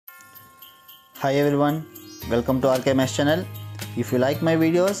Hi everyone, welcome to RKMS channel. If you like my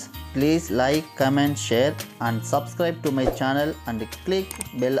videos, please like, comment, share and subscribe to my channel and click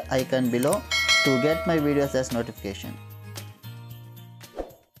bell icon below to get my videos as notification.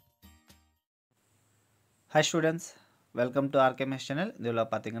 Hi students, welcome to RKMS channel. இதில்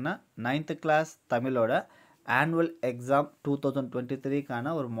பார்த்தீங்கன்னா 9th class தமிழோட annual exam 2023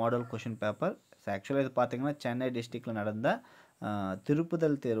 கான ஒரு model question paper. ஆக்சுவலாக இது பார்த்தீங்கன்னா சென்னை டிஸ்ட்ரிக்டில் நடந்த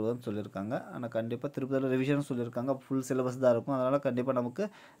திருப்புதல் தேர்வுன்னு சொல்லியிருக்காங்க. ஆனால் கண்டிப்பாக திருப்புதல் ரிவிஷன் சொல்லியிருக்காங்க. ஃபுல் சிலபஸ் தான் இருக்கும். அதனால் கண்டிப்பாக நமக்கு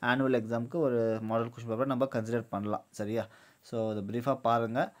ஆனுவல் எக்ஸாமுக்கு ஒரு மாடல் கொஷின் பேப்பர் நம்ம கன்சிடர் பண்ணலாம். சரியா? ஸோ அது ப்ரீஃபாக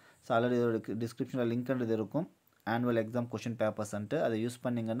பாருங்கள். ஸோ ஆல்ரெடி இதோட டிஸ்கிரிப்ஷனில் லிங்க் இது இருக்கும். ஆனுவல் எக்ஸாம் கொஷின் பேப்பர்ஸ்ன்ட்டு அதை யூஸ்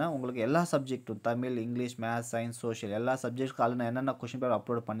பண்ணிங்கன்னா உங்களுக்கு எல்லா சப்ஜெக்ட்டும் Tamil, English, maths, science, social எல்லா சப்ஜெக்ட்ஸ்க்கு ஆல்ரெடி என்னென்ன கொஷின் பேப்பர்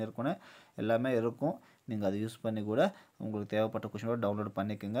அப்லோட் பண்ணியிருக்கோன்னு எல்லாமே இருக்கும். நீங்கள் அதை யூஸ் பண்ணி கூட உங்களுக்கு தேவைப்பட்ட கொஷின் பேப்பர் டவுன்லோட்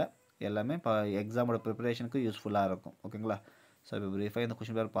பண்ணிக்கோங்க. எல்லாமே இப்போ எக்ஸாமோட ப்ரிப்பரேஷனுக்கு யூஸ்ஃபுல்லாக இருக்கும். ஓகேங்களா? ஸோ இப்போ ப்ரீஃபாக இந்த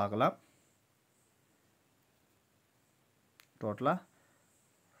கொஷின் பேப்பர் பார்க்கலாம். டோட்டலாக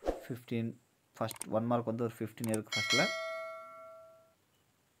 15 ஃபஸ்ட் 1 மார்க் வந்து ஒரு 15 இருக்குது ஃபஸ்ட்டில்.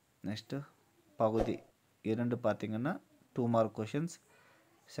 நெக்ஸ்ட்டு பகுதி 2 பார்த்திங்கன்னா 2 மார்க் கொஷின்ஸ்.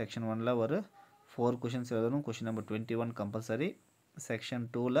 செக்ஷன் 1ல் ஒரு 4 கொஷின்ஸ் எழுதணும். Question number 21 compulsory. செக்ஷன்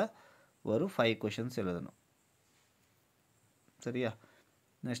 2ல் ஒரு 5 கொஷின்ஸ் எழுதணும். சரியா?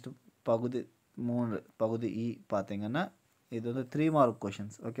 நெக்ஸ்ட்டு பகுதி 3 பகுதி இ பார்த்திங்கன்னா இது வந்து 3 மார்க்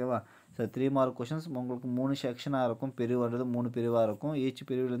கொஷின்ஸ். ஓகேவா? ஸோ 3 மார்க் கொஷின்ஸ் உங்களுக்கு 3 செக்ஷனாக இருக்கும். பிரிவுன்றது 3 பிரிவாக இருக்கும். ஈச்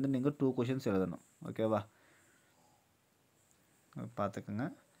பிரிவுலேருந்து நீங்கள் 2 கொஷின்ஸ் எழுதணும். ஓகேவா? பார்த்துக்குங்க.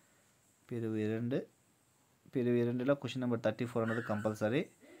 பிரிவு 2 பிரிவு 2ல் கொஷின் நம்பர் 34 கம்பல்சரி.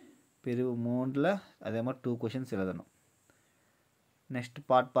 பிரிவு 3ல் அதே மாதிரி 2 கொஷின்ஸ் எழுதணும். நெக்ஸ்ட்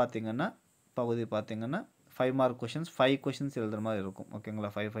பார்ட் பார்த்திங்கன்னா பகுதி பார்த்திங்கன்னா 5 மார்க் கொஷின்ஸ் 5 கொஷின்ஸ் எழுதுகிற மாதிரி இருக்கும். ஓகேங்களா?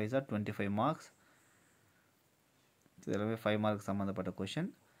 5 5 ஆர் 25 மார்க்ஸ். இதெல்லாமே 5 மார்க் சம்மந்தப்பட்ட கொஷின்.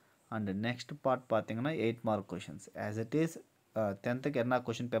 அண்ட் நெக்ஸ்ட் பார்ட் பார்த்திங்கன்னா 8 mark questions. As it is 10th என்ன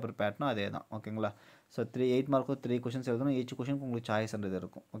கொஷின் பேப்பர் பேட்டர்னோ அதே தான். ஓகேங்களா? ஸோ 8 மார்க்கு 3 கொஷின்ஸ் எழுதணும். ஈச் கொஷினுக்கு உங்களுக்கு சாய்ஸ்ன்றது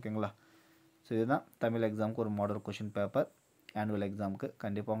இருக்கும். ஓகேங்களா? ஸோ இதுதான் தமிழ் எக்ஸாமுக்கு ஒரு மாடல் கொஷின் பேப்பர் ஆனுவல் எக்ஸாமுக்கு.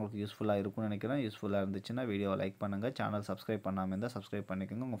 கண்டிப்பாக உங்களுக்கு யூஸ்ஃபுல்லாக இருக்கும்னு நினைக்கிறேன். யூஸ்ஃபுல்லாக இருந்துச்சுன்னா வீடியோவை லைக் பண்ணுங்கள். சேனல் சப்ஸ்கிரைப் பண்ணாமல் இருந்தால் சப்ஸ்கிரைப்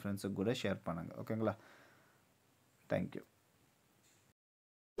பண்ணிக்கோங்க. உங்கள் ஃப்ரெண்ட்ஸுக்கு கூட ஷேர் பண்ணுங்கள். ஓகேங்களா? தேங்க்யூ.